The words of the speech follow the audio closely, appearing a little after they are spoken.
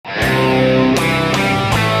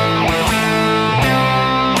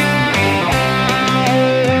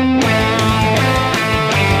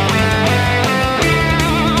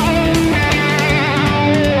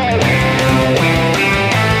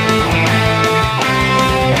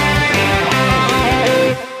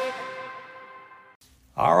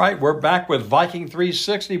right, we're back with Viking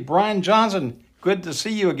 360. Brian Johnson, good to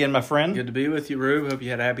see you again, my friend. Good to be with you, Rube. Hope you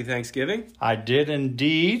had a happy Thanksgiving. I did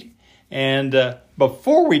indeed. And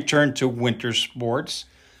before we turn to winter sports,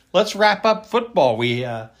 let's wrap up football. We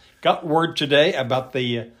got word today about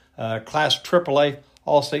the Class AAA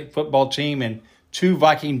All-State football team, and 2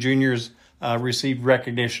 Viking juniors received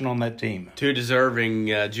recognition on that team. 2 deserving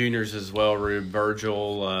juniors as well, Rube.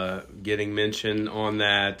 Virgil getting mention on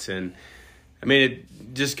that. And, I mean,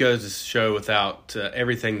 it just goes to show without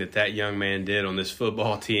everything that young man did on this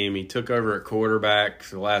football team. He took over at quarterback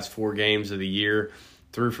for the last 4 games of the year,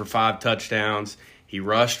 threw for 5 touchdowns. He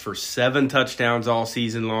rushed for 7 touchdowns all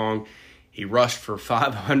season long. He rushed for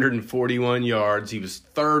 541 yards. He was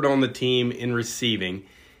 3rd on the team in receiving.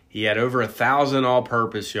 He had over 1,000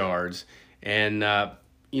 all-purpose yards. And,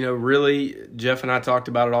 really, Jeff and I talked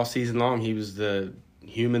about it all season long. He was the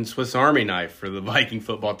human Swiss Army knife for the Viking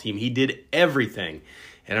football team. He did everything.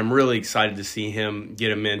 And I'm really excited to see him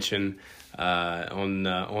get a mention on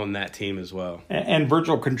that team as well. And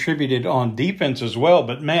Virgil contributed on defense as well.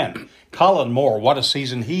 But, man, Colin Moore, what a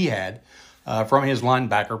season he had from his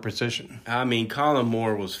linebacker position. I mean, Colin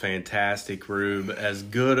Moore was fantastic, Rube. As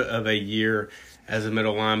good of a year as a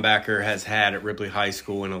middle linebacker has had at Ripley High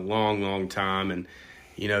School in a long, long time. And,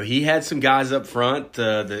 he had some guys up front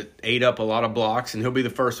that ate up a lot of blocks, and he'll be the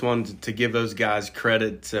first one to give those guys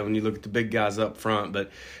credit when you look at the big guys up front.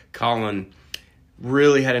 But Colin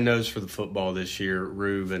really had a nose for the football this year,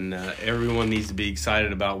 Rube, and everyone needs to be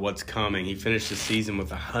excited about what's coming. He finished the season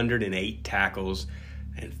with 108 tackles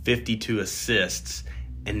and 52 assists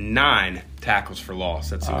and 9 tackles for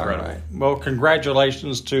loss. That's incredible. All right. Well,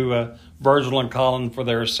 congratulations to Virgil and Colin for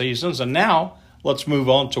their seasons. And now let's move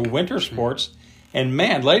on to winter sports. And,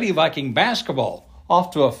 man, Lady Viking basketball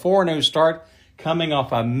off to a 4-0 start, coming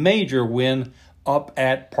off a major win up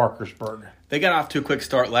at Parkersburg. They got off to a quick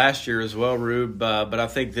start last year as well, Rube, but I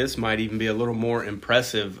think this might even be a little more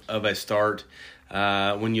impressive of a start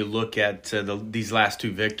when you look at these last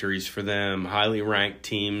 2 victories for them, highly ranked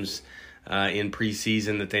teams in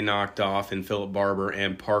preseason that they knocked off in Philip Barber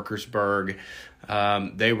and Parkersburg.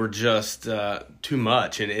 They were just too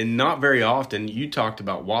much, and not very often. You talked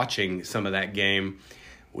about watching some of that game.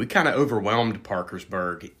 We kind of overwhelmed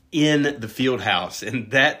Parkersburg in the field house,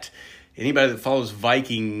 and that anybody that follows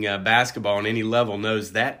Viking basketball on any level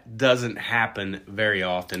knows that doesn't happen very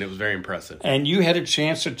often. It was very impressive. And you had a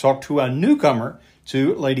chance to talk to a newcomer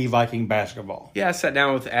to Lady Viking basketball. Yeah, I sat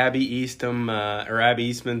down with Abby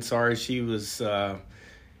Eastman. Sorry, she was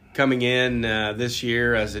coming in this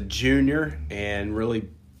year as a junior and really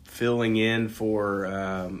filling in for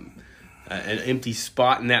an empty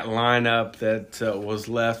spot in that lineup that was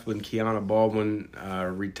left when Kiana Baldwin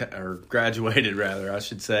graduated, rather, I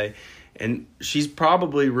should say. And she's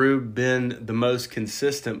probably, Rube, been the most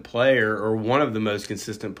consistent player, or one of the most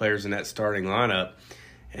consistent players in that starting lineup.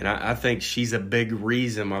 And I think she's a big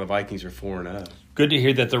reason why the Vikings are 4-0. Good to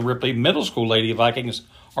hear that the Ripley Middle School Lady Vikings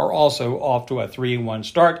are also off to a 3-1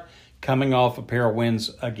 start, coming off a pair of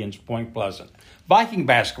wins against Point Pleasant. Viking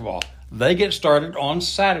basketball, they get started on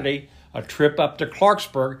Saturday, a trip up to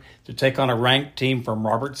Clarksburg to take on a ranked team from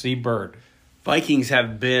Robert C. Byrd. Vikings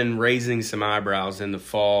have been raising some eyebrows in the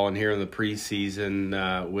fall and here in the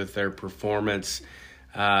preseason with their performance.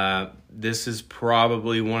 This is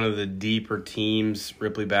probably one of the deeper teams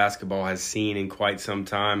Ripley basketball has seen in quite some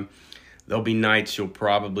time. There'll be nights you'll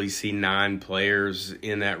probably see 9 players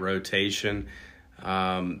in that rotation.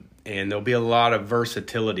 And there'll be a lot of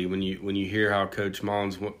versatility when you hear how Coach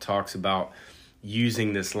Mullins talks about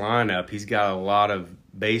using this lineup. He's got a lot of,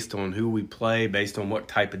 based on who we play, based on what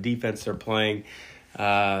type of defense they're playing.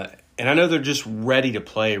 And I know they're just ready to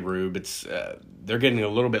play, Rube. It's they're getting a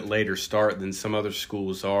little bit later start than some other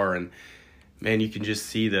schools are. And, man, you can just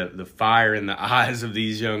see the fire in the eyes of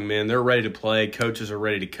these young men. They're ready to play. Coaches are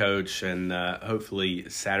ready to coach. And hopefully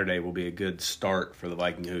Saturday will be a good start for the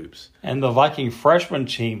Viking Hoops. And the Viking freshman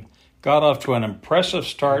team got off to an impressive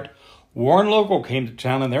start. Warren Local came to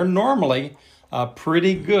town, and they're normally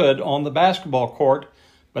pretty good on the basketball court.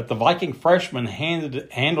 But the Viking freshmen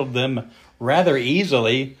handled them rather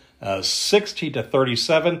easily,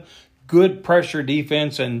 60-37. Good pressure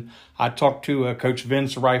defense, and I talked to Coach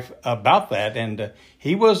Vince Reif about that, and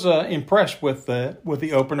he was impressed with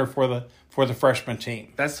the opener for the freshman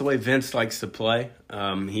team. That's the way Vince likes to play.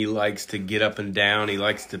 He likes to get up and down. He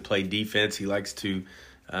likes to play defense. He likes to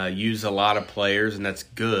use a lot of players, and that's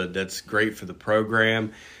good. That's great for the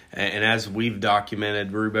program. And as we've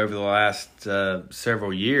documented, Rube, over the last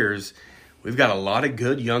several years, we've got a lot of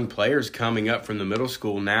good young players coming up from the middle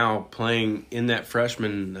school now playing in that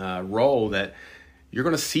freshman role that, you're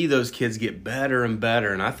going to see those kids get better and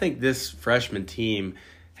better. And I think this freshman team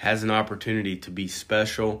has an opportunity to be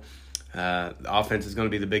special. The offense is going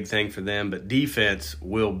to be the big thing for them, but defense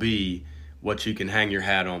will be what you can hang your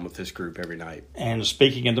hat on with this group every night. And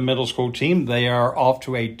speaking of the middle school team, they are off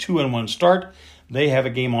to a 2-1 start. They have a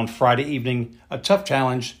game on Friday evening, a tough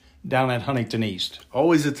challenge down at Huntington East.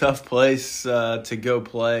 Always a tough place to go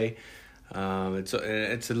play.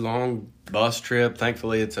 It's a long bus trip.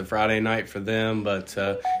 Thankfully, it's a Friday night for them. But,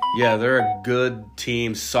 yeah, they're a good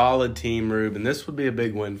team, solid team, Rube, and this would be a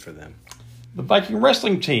big win for them. The Viking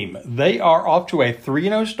wrestling team, they are off to a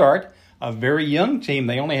 3-0 start, a very young team.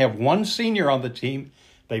 They only have one senior on the team.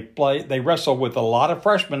 They wrestle with a lot of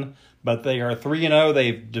freshmen, but they are 3-0.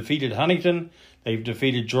 They've defeated Huntington. They've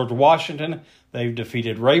defeated George Washington. They've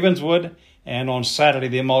defeated Ravenswood. And on Saturday,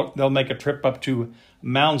 they'll make a trip up to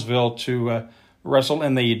Moundsville to wrestle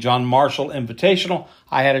in the John Marshall Invitational.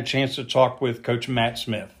 I had a chance to talk with Coach Matt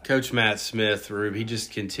Smith. Coach Matt Smith, Rube, he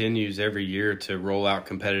just continues every year to roll out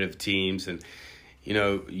competitive teams. And, you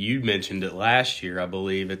know, you mentioned it last year, I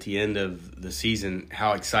believe, at the end of the season,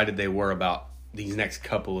 how excited they were about these next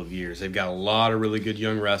couple of years. They've got a lot of really good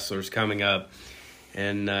young wrestlers coming up,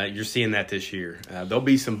 and you're seeing that this year. There'll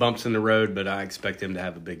be some bumps in the road, but I expect them to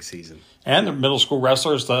have a big season. And the middle school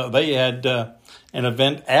wrestlers, they had an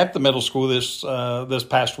event at the middle school this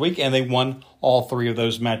past week, and they won all 3 of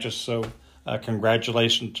those matches. So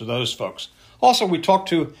congratulations to those folks. Also, we talked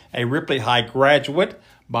to a Ripley High graduate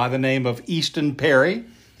by the name of Easton Perry.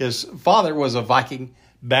 His father was a Viking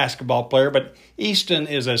basketball player, but Easton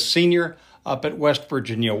is a senior up at West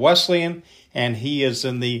Virginia Wesleyan, and he is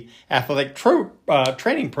in the athletic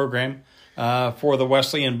training program for the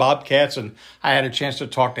Wesleyan Bobcats, and I had a chance to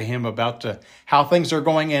talk to him about how things are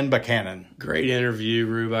going in Buchanan. Great interview,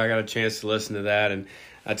 Rube. I got a chance to listen to that, and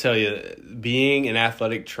I tell you, being an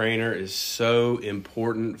athletic trainer is so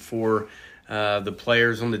important for the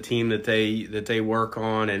players on the team that they work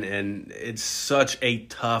on, and it's such a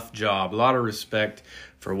tough job. A lot of respect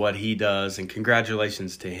for what he does, and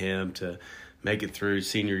congratulations to him to make it through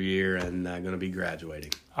senior year and going to be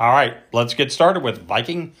graduating. All right, let's get started with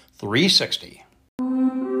Viking 360.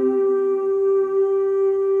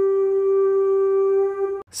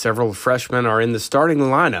 Several freshmen are in the starting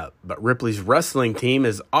lineup, but Ripley's wrestling team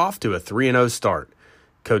is off to a 3-0 start.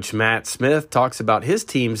 Coach Matt Smith talks about his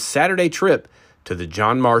team's Saturday trip to the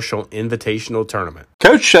John Marshall Invitational Tournament.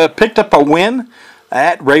 Coach picked up a win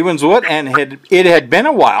at Ravenswood, and it had been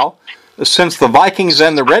a while since the Vikings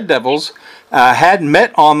and the Red Devils had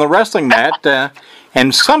met on the wrestling mat,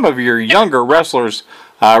 and some of your younger wrestlers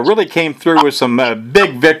really came through with some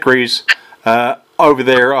big victories over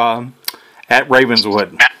there at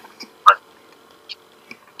Ravenswood.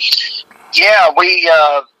 Yeah, we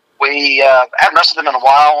haven't wrestled them in a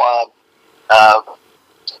while.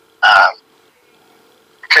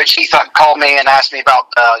 Coach Heath called me and asked me about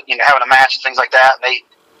having a match and things like that.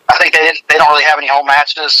 I think they don't really have any home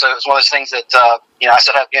matches, so it's one of those things that I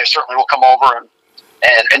said certainly we'll come over and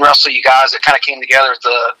wrestle you guys. It kind of came together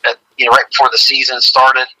right before the season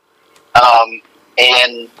started,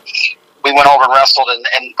 and we went over and wrestled. And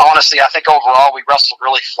honestly, I think overall we wrestled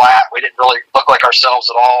really flat. We didn't really look like ourselves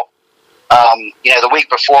at all. The week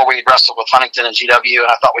before we had wrestled with Huntington and GW, and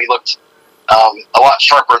I thought we looked a lot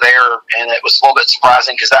sharper there, and it was a little bit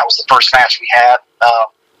surprising because that was the first match we had.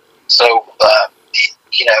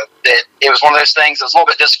 It was one of those things. It was a little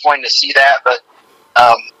bit disappointing to see that, but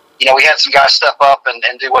we had some guys step up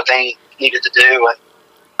and do what they needed to do,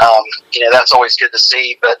 and that's always good to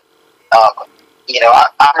see. But I'm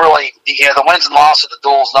really the wins and losses of the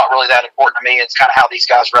duel is not really that important to me. It's kind of how these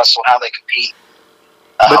guys wrestle and how they compete.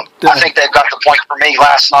 I think they've got the point for me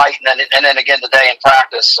last night, and then again today in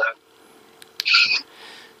practice. So.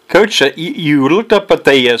 Coach, you looked up at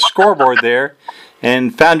the scoreboard there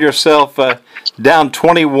and found yourself down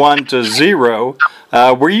 21-0.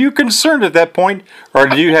 Were you concerned at that point, or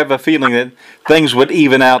did you have a feeling that things would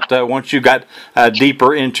even out once you got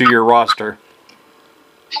deeper into your roster?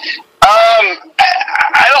 I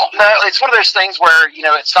don't know. It's one of those things where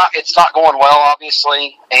it's not going well,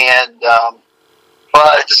 obviously, and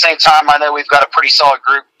but at the same time, I know we've got a pretty solid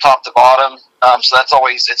group, top to bottom. So that's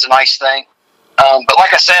it's a nice thing. But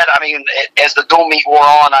like I said, as the dual meet wore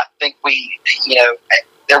on, I think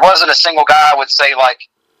there wasn't a single guy I would say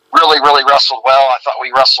really, really wrestled well. I thought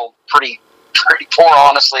we wrestled pretty poor,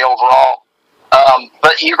 honestly, overall.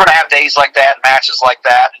 But you're going to have days like that, matches like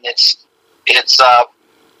that, and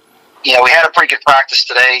we had a pretty good practice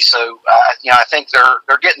today. So I think they're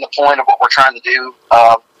getting the point of what we're trying to do.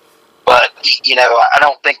 But I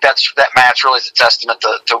don't think that match really is a testament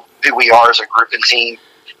to who we are as a group and team.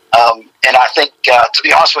 And I think, to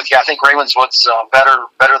be honest with you, I think Ravenswood's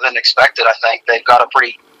better than expected. I think they've got a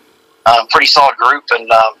pretty solid group, and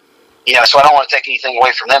so I don't want to take anything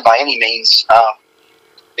away from them by any means,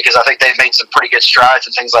 because I think they've made some pretty good strides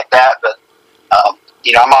and things like that. But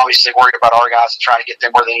I'm obviously worried about our guys and trying to get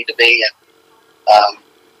them where they need to be,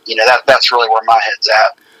 and that's really where my head's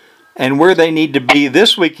at. And where they need to be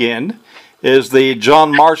this weekend is the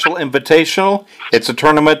John Marshall Invitational. It's a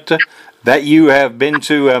tournament that you have been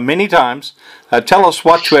to many times. Tell us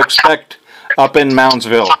what to expect up in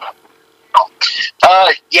Moundsville.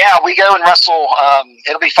 We go and wrestle.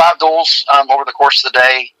 It'll be 5 duels over the course of the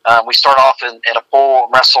day. We start off in a pool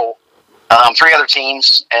and wrestle 3 other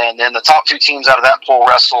teams, and then the top 2 teams out of that pool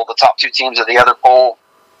wrestle the top 2 teams of the other pool,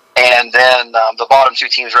 and then the bottom 2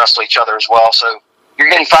 teams wrestle each other as well. So you're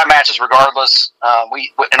getting 5 matches regardless.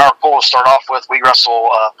 We in our pool to start off with, we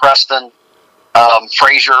wrestle Preston,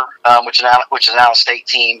 Fraser, which is an out-of-state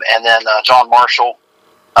team, and then John Marshall.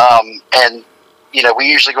 And we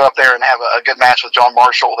usually go up there and have a good match with John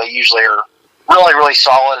Marshall. They usually are really, really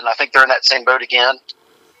solid, and I think they're in that same boat again.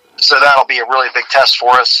 So that'll be a really big test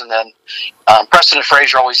for us. And then Preston and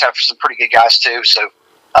Fraser always have some pretty good guys too. So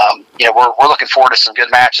we're looking forward to some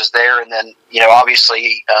good matches there. And then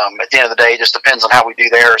obviously at the end of the day, it just depends on how we do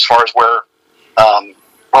there as far as where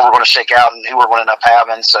we're going to shake out and who we're going to end up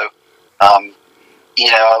having. So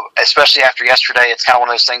especially after yesterday, it's kind of one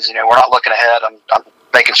of those things. We're not looking ahead. I'm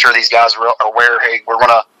making sure these guys are aware. Hey, we're going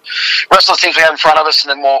to wrestle the teams we have in front of us,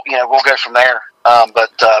 and then we'll go from there.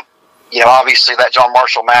 Obviously that John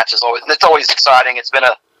Marshall match is always exciting. It's been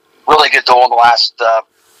a really good duel in the last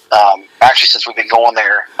actually since we've been going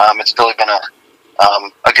there. It's really been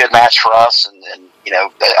a good match for us, and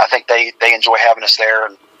I think they enjoy having us there,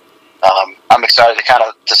 and I'm excited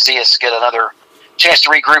to see us get another chance to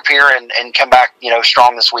regroup here and come back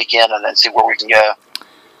strong this weekend and then see where we can go.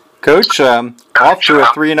 Coach, off to a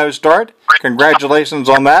 3-0 start. Congratulations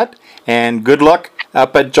on that, and good luck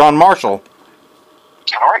up at John Marshall.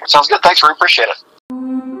 All right, sounds good. Thanks, Rick. Appreciate it.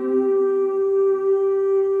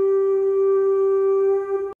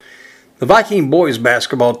 The Viking boys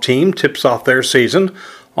basketball team tips off their season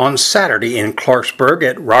on Saturday in Clarksburg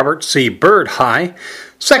at Robert C. Byrd High.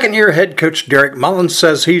 Second-year head coach Derek Mullins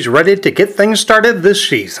says he's ready to get things started this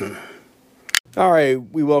season. All right,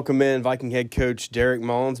 we welcome in Viking head coach Derek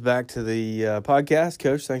Mullins back to the podcast.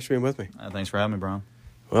 Coach, thanks for being with me. Thanks for having me, Brian.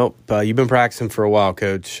 Well, you've been practicing for a while,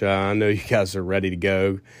 Coach. I know you guys are ready to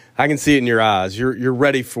go. I can see it in your eyes. You're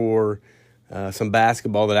ready for some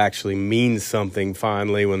basketball that actually means something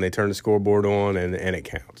finally when they turn the scoreboard on and it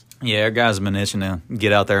counts. Yeah, our guys have been itching to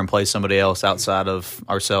get out there and play somebody else outside of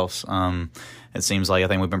ourselves. It seems like I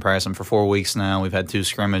think we've been practicing for 4 weeks now. We've had 2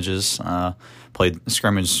 scrimmages, played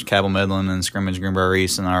scrimmage Cabell Midland and scrimmage Greenbrier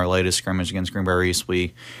East, and our latest scrimmage against Greenbrier East,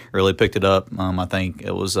 we really picked it up. I think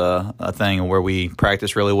it was a thing where we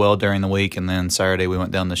practiced really well during the week, and then Saturday we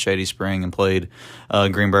went down to Shady Spring and played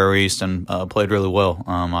Greenbrier East and played really well.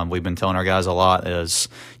 We've been telling our guys a lot is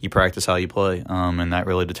you practice how you play, and that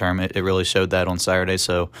really it really showed that on Saturday.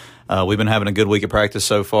 So we've been having a good week of practice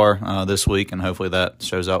so far this week, and hopefully that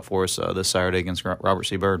shows out for us this Saturday against Robert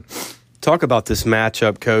C. Byrd. Talk about this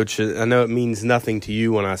matchup, Coach. I know it means nothing to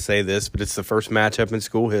you when I say this, but it's the first matchup in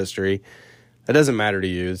school history. That doesn't matter to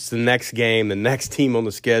you. It's the next game, the next team on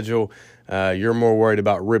the schedule. You're more worried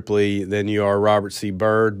about Ripley than you are Robert C.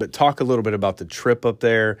 Byrd. But talk a little bit about the trip up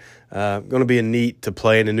there. Going to be neat to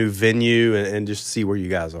play in a new venue and just see where you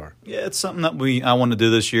guys are. Yeah, it's something that I want to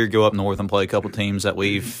do this year, go up north and play a couple teams that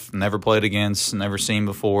we've never played against, never seen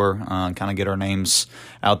before, kind of get our names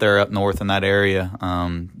out there up north in that area.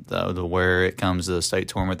 Where it comes to the state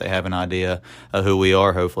tournament, they have an idea of who we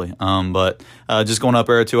are, hopefully. But just going up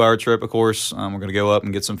there, a 2-hour trip, of course. We're going to go up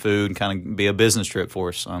and get some food and kind of be a business trip for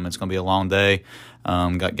us. It's going to be a long day.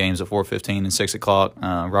 Got games at 4:15 and 6 o'clock.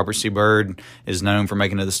 Robert C. Byrd is known for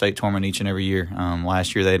making it to the state tournament each and every year.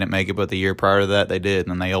 Last year they didn't make it, but the year prior to that they did,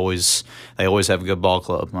 and they always have a good ball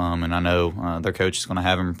club. And I know their coach is going to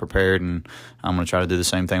have them prepared, and I'm going to try to do the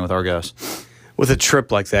same thing with our guys. With a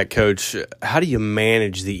trip like that, Coach, how do you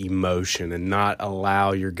manage the emotion and not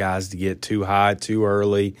allow your guys to get too high too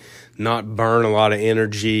early, not burn a lot of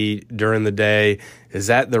energy during the day? Is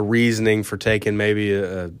that the reasoning for taking maybe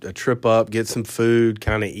a trip up, get some food,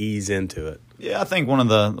 kind of ease into it? Yeah, I think one of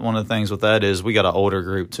the things with that is we got an older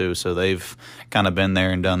group too, so they've kind of been there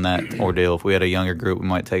and done that ordeal. If we had a younger group, we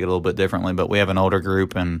might take it a little bit differently, but we have an older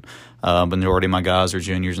group, and majority of my guys are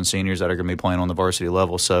juniors and seniors that are going to be playing on the varsity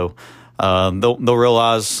level. So they'll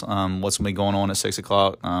realize what's going to be going on at 6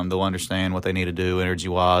 o'clock. They'll understand what they need to do energy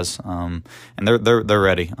wise, and they're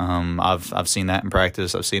ready. I've seen that in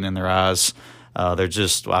practice. I've seen it in their eyes. they're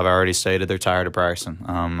just, I've already stated, they're tired of practicing.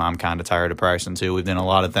 I'm kind of tired of practicing too. We've done a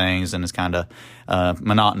lot of things, and it's kind of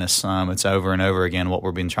monotonous. It's over and over again what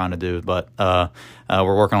we've been trying to do. But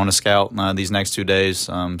we're working on a scout these next 2 days,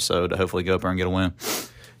 so to hopefully go up there and get a win.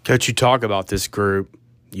 Coach, you talk about this group.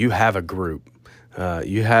 You have a group.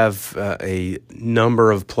 You have a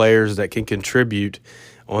number of players that can contribute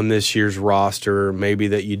on this year's roster, maybe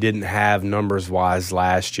that you didn't have numbers-wise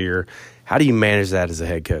last year. How do you manage that as a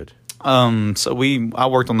head coach? I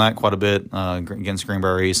worked on that quite a bit against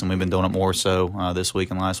Greenbrier East, and we've been doing it more so this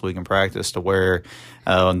week and last week in practice, to where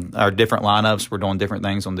our different lineups, we're doing different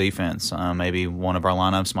things on defense. Maybe one of our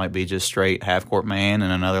lineups might be just straight half-court man,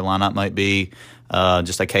 and another lineup might be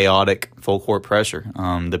just a chaotic full-court pressure,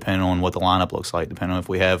 depending on what the lineup looks like, depending on if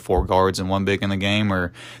we have 4 guards and 1 big in the game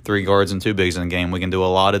or 3 guards and 2 bigs in the game. We can do a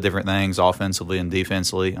lot of different things offensively and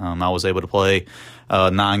defensively. I was able to play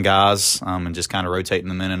 9 guys and just kind of rotating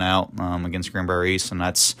them in and out against Greenbrier East, and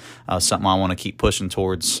that's something I want to keep pushing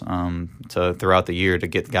towards throughout the year, to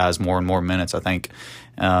get guys more and more minutes. I think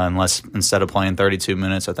instead of playing 32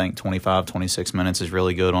 minutes, I think 25, 26 minutes is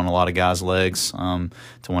really good on a lot of guys' legs, to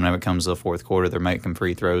whenever it comes to the fourth quarter, they're making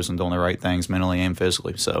free throws and doing the right things mentally and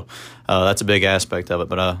physically. So that's a big aspect of it,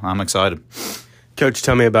 but I'm excited. Coach,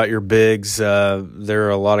 tell me about your bigs. There are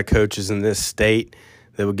a lot of coaches in this state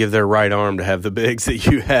that would give their right arm to have the bigs that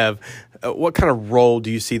you have. What kind of role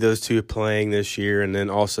do you see those two playing this year, and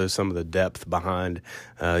then also some of the depth behind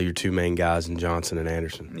your 2 main guys in Johnson and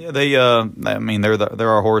Anderson? Yeah, they're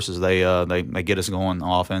our horses. They get us going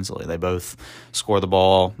offensively. They both score the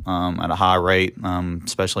ball at a high rate,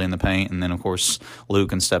 especially in the paint. And then, of course, Luke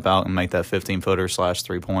can step out and make that 15-footer /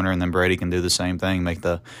 3-pointer, and then Brady can do the same thing, make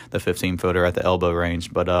the 15-footer at the elbow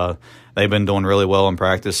range. But they've been doing really well in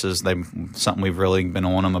practices. Something we've really been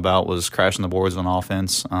on them about was crashing the boards on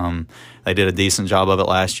offense. They did a decent job of it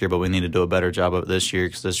last year, but we need to do a better job of it this year,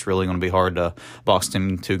 because it's really going to be hard to box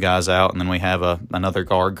 2 guys out, and then we have another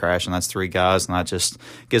guard crash, and that's 3 guys, and that just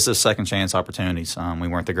gives us second chance opportunities. We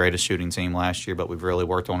weren't the greatest shooting team last year, but we've really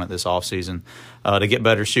worked on it this offseason to get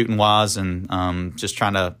better shooting-wise, and just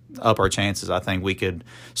trying to up our chances. I think we could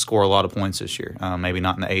score a lot of points this year, maybe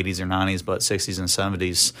not in the 80s or 90s, but 60s and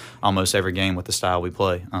 70s almost every game with the style we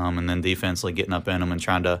play, and then defensively getting up in them and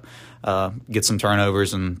trying to get some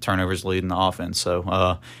turnovers, and turnovers leading the offense.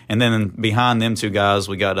 So, and then behind them 2 guys,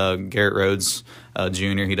 we got Garrett Rhodes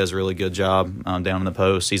Jr. He does a really good job down in the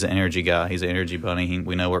post. He's an energy guy. He's an energy bunny.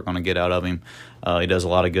 We know we're going to get out of him. He does a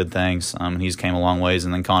lot of good things. He's came a long ways.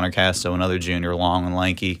 And then Connor Casto, another junior, long and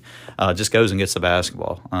lanky, just goes and gets the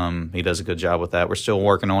basketball. He does a good job with that. We're still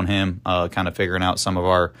working on him, kind of figuring out some of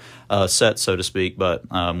our sets, so to speak. But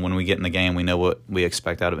when we get in the game, we know what we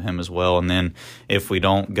expect out of him as well. And then if we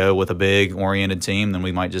don't go with a big-oriented team, then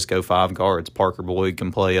we might just go 5 guards. Parker Boyd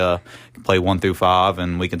can play 1 through 5,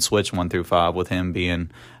 and we can switch 1 through 5 with him being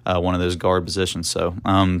one of those guard positions. So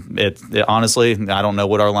honestly, I don't know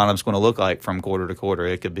what our lineup's going to look like from quarter to quarter.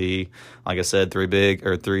 It could be, like I said,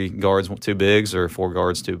 3 guards, 2 bigs, or 4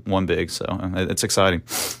 guards, 1 big. So it's exciting.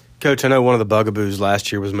 Coach, I know one of the bugaboos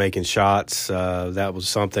last year was making shots. That was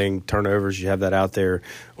something, turnovers. You have that out there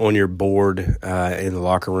on your board in the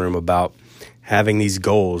locker room about having these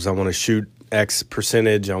goals. I want to shoot X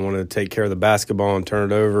percentage. I want to take care of the basketball and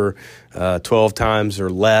turn it over 12 times or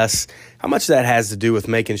less. How much that has to do with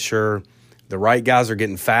making sure the right guys are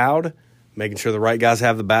getting fouled, making sure the right guys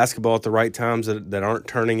have the basketball at the right times that aren't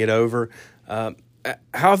turning it over. How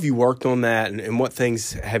have you worked on that, and what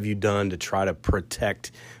things have you done to try to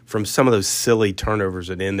protect from some of those silly turnovers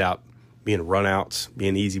that end up being runouts,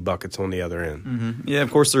 being easy buckets on the other end? Mm-hmm. Yeah,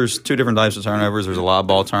 of course, there's 2 different types of turnovers. There's a live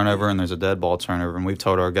ball turnover and there's a dead ball turnover, and we've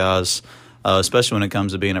told our guys, especially when it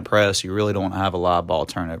comes to being a press, you really don't have a live ball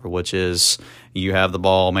turnover, which is you have the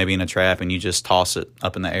ball maybe in a trap and you just toss it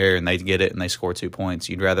up in the air and they get it and they score 2 points.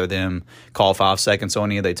 You'd rather them call 5 seconds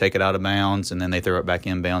on you, they take it out of bounds, and then they throw it back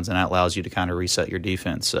in bounds, and that allows you to kind of reset your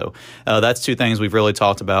defense. So that's 2 things we've really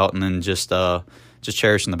talked about, and then just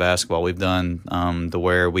cherishing the basketball. We've done to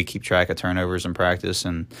where we keep track of turnovers in practice,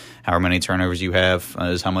 and however many turnovers you have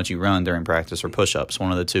is how much you run during practice, or push-ups,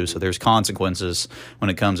 one of the 2. So there's consequences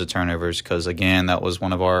when it comes to turnovers, because, again, that was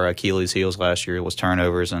one of our Achilles heels last year, was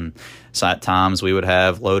turnovers. And so at times we would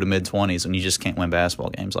have low to mid-20s, and you just can't win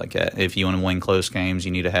basketball games like that. If you want to win close games,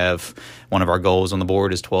 you need to have one of our goals on the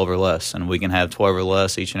board is 12 or less, and we can have 12 or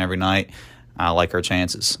less each and every night. I like our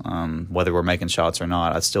chances. Whether we're making shots or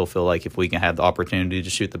not, I still feel like if we can have the opportunity to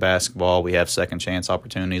shoot the basketball, we have second chance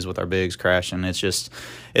opportunities with our bigs crashing. It's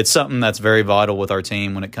something that's very vital with our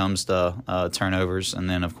team when it comes to turnovers, and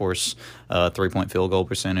then of course 3-point field goal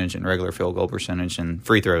percentage and regular field goal percentage and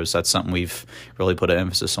free throws. That's something we've really put an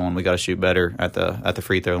emphasis on. We got to shoot better at the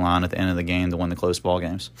free throw line at the end of the game to win the close ball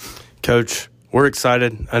games. Coach, we're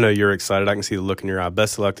excited. I know you're excited. I can see the look in your eye.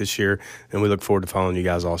 Best of luck this year, and we look forward to following you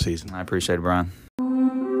guys all season. I appreciate it, Brian.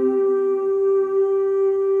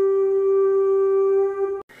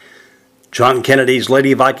 John Kennedy's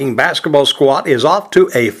Lady Viking basketball squad is off to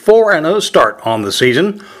a 4-0 start on the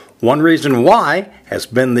season. One reason why has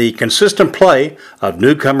been the consistent play of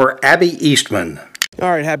newcomer Abby Eastman. All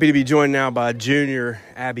right, happy to be joined now by junior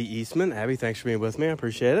Abby Eastman. Abby, thanks for being with me. I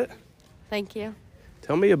appreciate it. Thank you.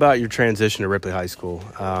 Tell me about your transition to Ripley High School.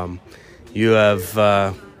 You have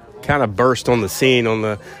kind of burst on the scene on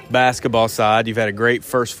the basketball side. You've had a great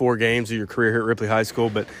first 4 games of your career here at Ripley High School,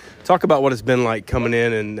 but talk about what it's been like coming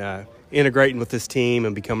in and integrating with this team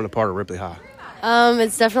and becoming a part of Ripley High.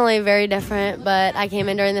 It's definitely very different, but I came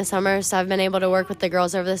in during the summer, so I've been able to work with the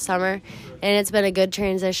girls over the summer, and it's been a good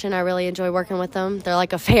transition. I really enjoy working with them. They're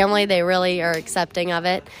like a family. They really are accepting of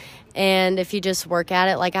it, and if you just work at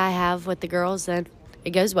it like I have with the girls, then it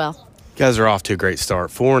goes well. You guys are off to a great start.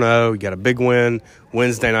 4-0. You got a big win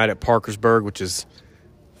Wednesday night at Parkersburg, which is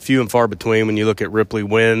few and far between when you look at Ripley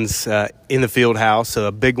wins in the field house. So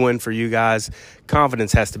a big win for you guys.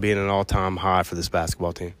 Confidence has to be at an all-time high for this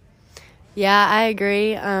basketball team. Yeah, I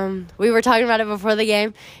agree. We were talking about it before the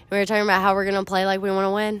game. We were talking about how we're going to play like we want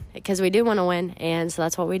to win, because we do want to win, and so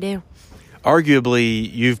that's what we do.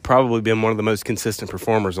 Arguably, you've probably been one of the most consistent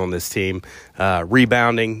performers on this team,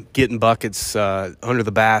 rebounding, getting buckets under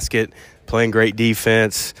the basket, playing great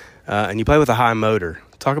defense, and you play with a high motor.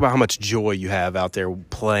 Talk about how much joy you have out there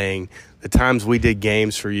playing. The times we did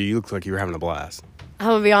games for you, you looked like you were having a blast. I'm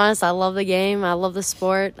going to be honest, I love the game. I love the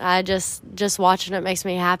sport. I just watching it makes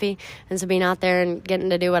me happy. And so being out there and getting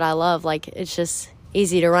to do what I love, like, it's just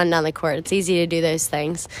easy to run down the court. It's easy to do those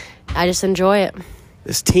things. I just enjoy it.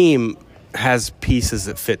 This team has pieces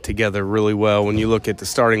that fit together really well. When you look at the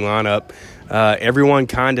starting lineup, everyone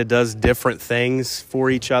kind of does different things for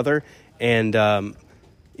each other. And,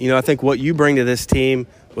 I think what you bring to this team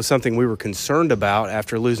was something we were concerned about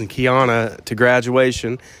after losing Kiana to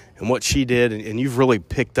graduation and what she did. And you've really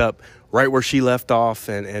picked up right where she left off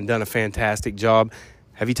and done a fantastic job.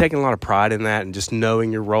 Have you taken a lot of pride in that and just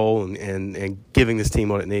knowing your role and giving this team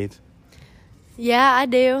what it needs? Yeah, I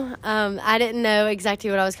do. I didn't know exactly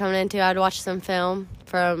what I was coming into. I'd watched some film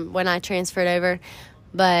from when I transferred over,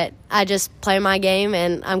 but I just play my game,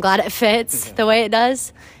 and I'm glad it fits the way it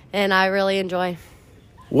does, and I really enjoy.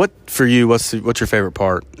 What, for you, what's your favorite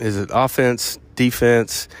part? Is it offense,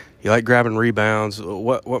 defense? You like grabbing rebounds?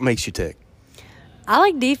 What makes you tick? I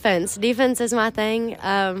like defense. Defense is my thing.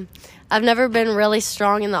 I've never been really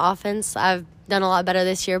strong in the offense. I've done a lot better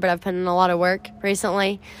this year, but I've put in a lot of work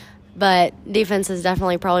recently. But defense is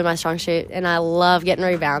definitely probably my strong suit, and I love getting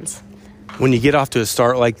rebounds. When you get off to a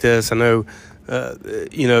start like this, I know,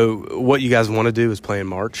 what you guys want to do is play in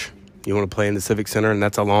March. You want to play in the Civic Center, and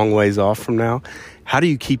that's a long ways off from now. How do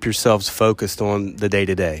you keep yourselves focused on the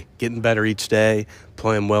day-to-day, getting better each day,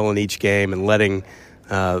 playing well in each game, and letting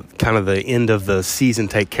kind of the end of the season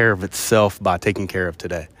take care of itself by taking care of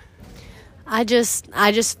today? I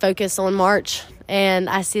just focus on March, and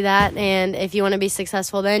I see that. And if you want to be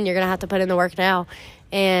successful, then you're going to have to put in the work now.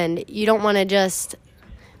 And you don't want to just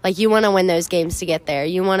you want to win those games to get there.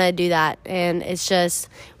 You want to do that, and it's just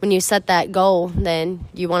when you set that goal, then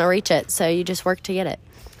you want to reach it. So you just work to get it.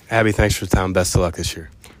 Abby, thanks for the time. Best of luck this year.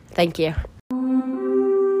 Thank you.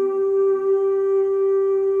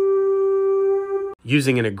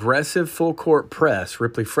 Using an aggressive full-court press,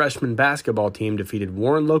 Ripley freshman basketball team defeated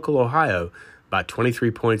Warren Local, Ohio by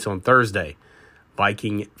 23 points on Thursday.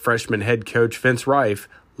 Viking freshman head coach Vince Reif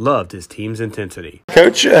loved his team's intensity.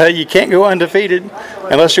 Coach, you can't go undefeated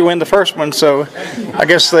unless you win the first one, so I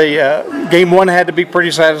guess the game one had to be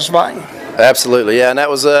pretty satisfying. Absolutely, yeah, and that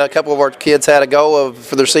was a couple of our kids had a goal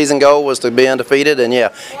for their season goal was to be undefeated, and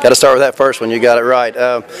yeah, got to start with that first one. You got it right.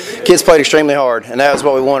 Kids played extremely hard, and that was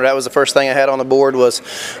what we wanted. That was the first thing I had on the board was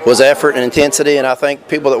effort and intensity, and I think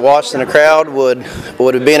people that watched in the crowd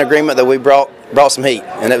would be in agreement that we brought brought some heat,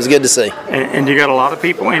 and it was good to see. And you got a lot of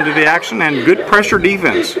people into the action and good pressure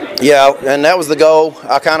defense. Yeah, and that was the goal.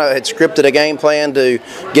 I kind of had scripted a game plan to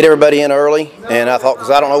get everybody in early, and I thought, because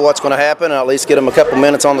I don't know what's going to happen, I'll at least get them a couple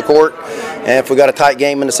minutes on the court. And if we got a tight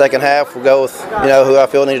game in the second half, we'll go with who I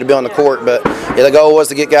feel needed to be on the court. But yeah, the goal was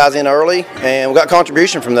to get guys in early, and we got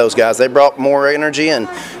contribution from those guys. They brought more energy, and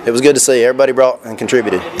it was good to see. Everybody brought and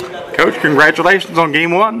contributed. Coach, congratulations on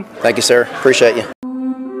game one. Thank you, sir. Appreciate you.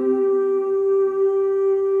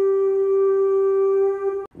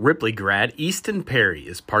 Ripley grad Easton Perry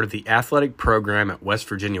is part of the athletic program at West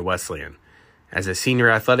Virginia Wesleyan. As a senior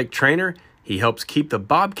athletic trainer, he helps keep the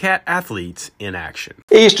Bobcat athletes in action.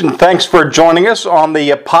 Easton, thanks for joining us on the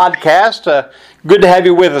podcast. Good to have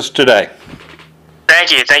you with us today.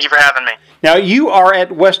 Thank you. Thank you for having me. Now, you are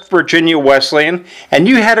at West Virginia Wesleyan, and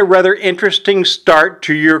you had a rather interesting start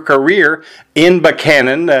to your career in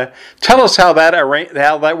Buchanan. Tell us how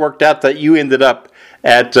that worked out that you ended up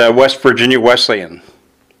at West Virginia Wesleyan.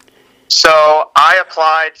 So I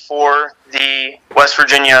applied for the West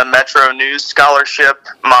Virginia Metro News Scholarship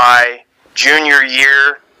my junior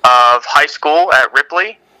year of high school at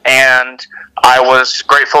Ripley, and I was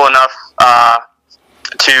grateful enough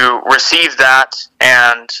to receive that,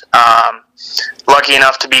 and lucky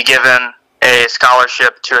enough to be given a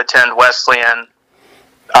scholarship to attend Wesleyan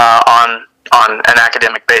on an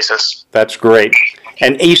academic basis. That's great.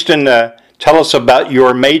 And Easton, tell us about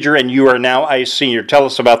your major, and you are now a senior. Tell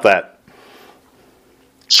us about that.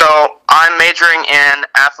 So I'm majoring in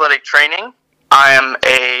athletic training. I am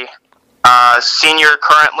a senior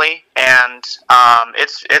currently, and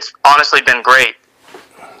it's honestly been great.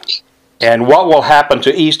 And what will happen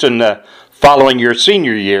to Easton following your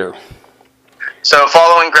senior year? So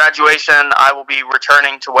following graduation, I will be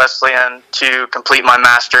returning to Wesleyan to complete my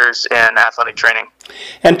master's in athletic training.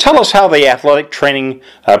 And tell us how the athletic training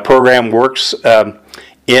program works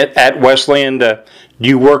at Wesleyan. Do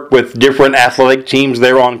you work with different athletic teams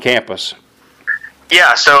there on campus?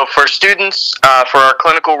 Yeah, so for students, for our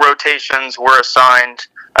clinical rotations, we're assigned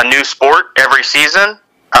a new sport every season.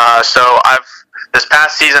 This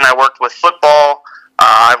past season I worked with football,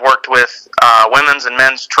 I've worked with women's and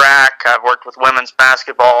men's track, I've worked with women's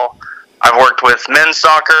basketball, I've worked with men's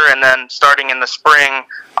soccer, and then starting in the spring,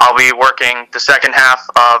 I'll be working the second half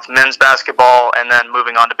of men's basketball and then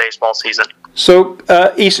moving on to baseball season. So,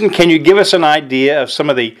 Easton, can you give us an idea of some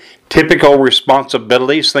of the typical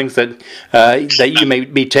responsibilities, things that you may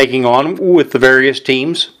be taking on with the various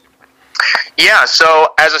teams? Yeah, so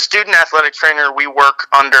as a student athletic trainer, we work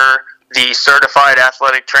under the certified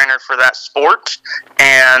athletic trainer for that sport,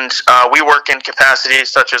 and we work in capacities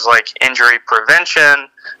such as like injury prevention,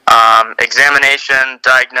 examination,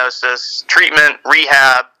 diagnosis, treatment,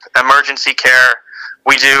 rehab, emergency care.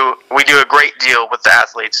 We do a great deal with the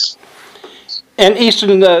athletes. And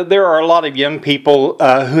Easton, there are a lot of young people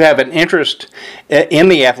who have an interest in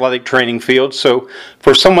the athletic training field. So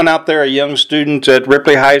for someone out there, a young student at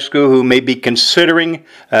Ripley High School who may be considering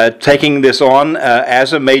taking this on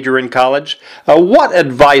as a major in college, what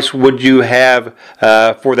advice would you have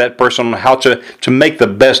for that person on how to make the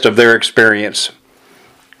best of their experience?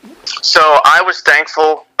 So I was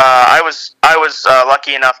thankful. I was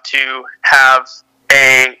lucky enough to have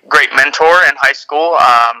a great mentor in high school.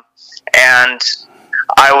 And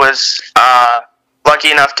I was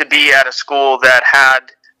lucky enough to be at a school that had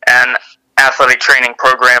an athletic training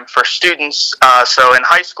program for students. So in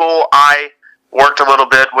high school, I worked a little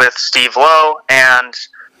bit with Steve Lowe, and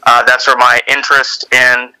that's where my interest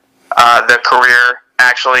in the career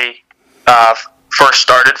actually first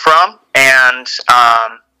started from. And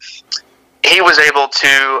he was able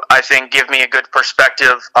to, I think, give me a good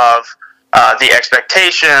perspective of the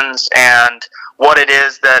expectations and what it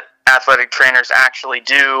is that athletic trainers actually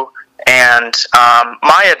do. And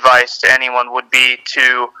my advice to anyone would be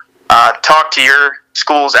to talk to your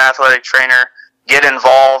school's athletic trainer, get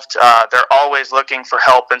involved. They're always looking for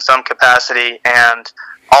help in some capacity, and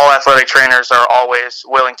all athletic trainers are always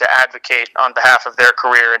willing to advocate on behalf of their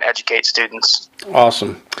career and educate students.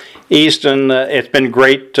 Awesome. Easton, it's been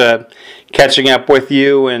great catching up with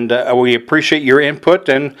you, and we appreciate your input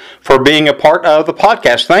and for being a part of the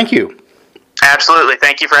podcast. Thank you. Absolutely.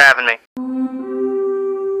 Thank you for having me.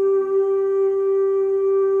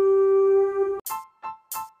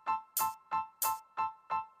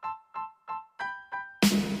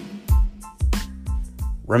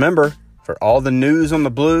 Remember, for all the news on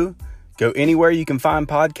the Blue, go anywhere you can find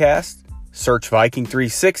podcasts, search Viking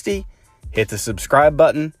 360, hit the subscribe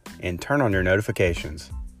button, and turn on your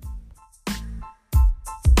notifications.